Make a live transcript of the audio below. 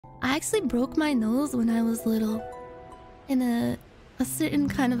I actually broke my nose when I was little. In a certain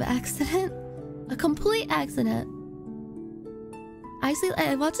kind of accident. A complete accident. Actually,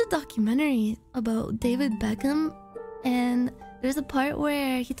 I watched a documentary about David Beckham, and there's a part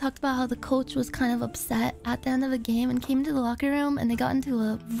where he talked about how the coach was kind of upset at the end of a game and came to the locker room and they got into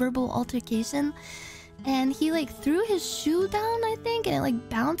a verbal altercation. And he like threw his shoe down, I think, and it like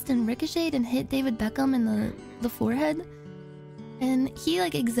bounced and ricocheted and hit David Beckham in the forehead. And he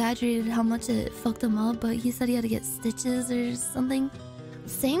like exaggerated how much it fucked him up, but he said he had to get stitches or something.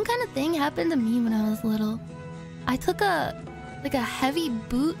 Same kind of thing happened to me when I was little. I took a heavy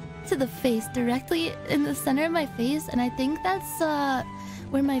boot to the face, directly in the center of my face, and I think that's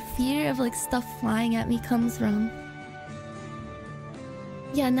where my fear of like stuff flying at me comes from.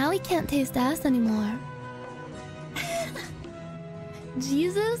 Yeah, now he can't taste ass anymore.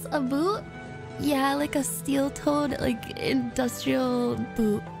 Jesus, a boot? Yeah, like a steel-toed, like industrial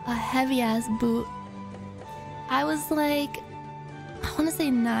boot, a heavy-ass boot. I was like, I want to say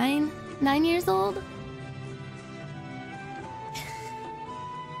 9 years old.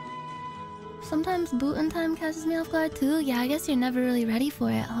 Sometimes bootin' time catches me off guard too. Yeah, I guess you're never really ready for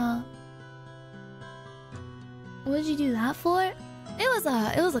it, huh? What did you do that for?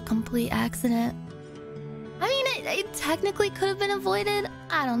 It was a complete accident. I mean, it technically could have been avoided.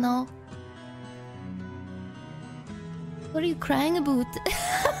 I don't know. What are you crying about?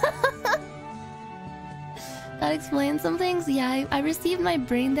 That explains some things. Yeah, I received my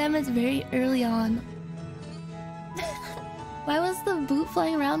brain damage very early on. Why was the boot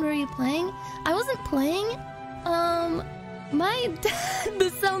flying around? Were you playing? I wasn't playing. My dad...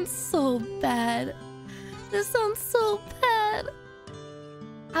 This sounds so bad. This sounds so bad.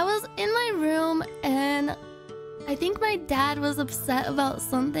 I was in my room and I think my dad was upset about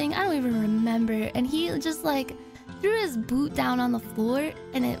something. I don't even remember. And he just like threw his boot down on the floor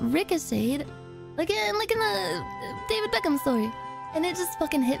and it ricocheted. Like in the David Beckham story. And it just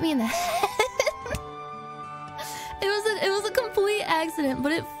fucking hit me in the head. It was a complete accident,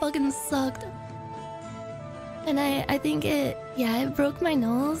 but it fucking sucked. And I think it broke my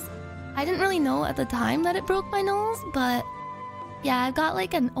nose. I didn't really know at the time that it broke my nose, but yeah, I've got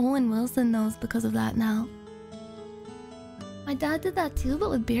like an Owen Wilson nose because of that now. My dad did that too, but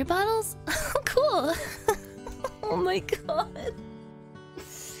with beer bottles? Cool. Oh my god.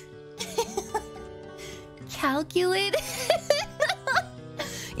 Calculated?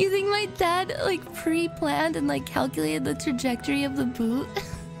 You think my dad like pre-planned and like calculated the trajectory of the boot?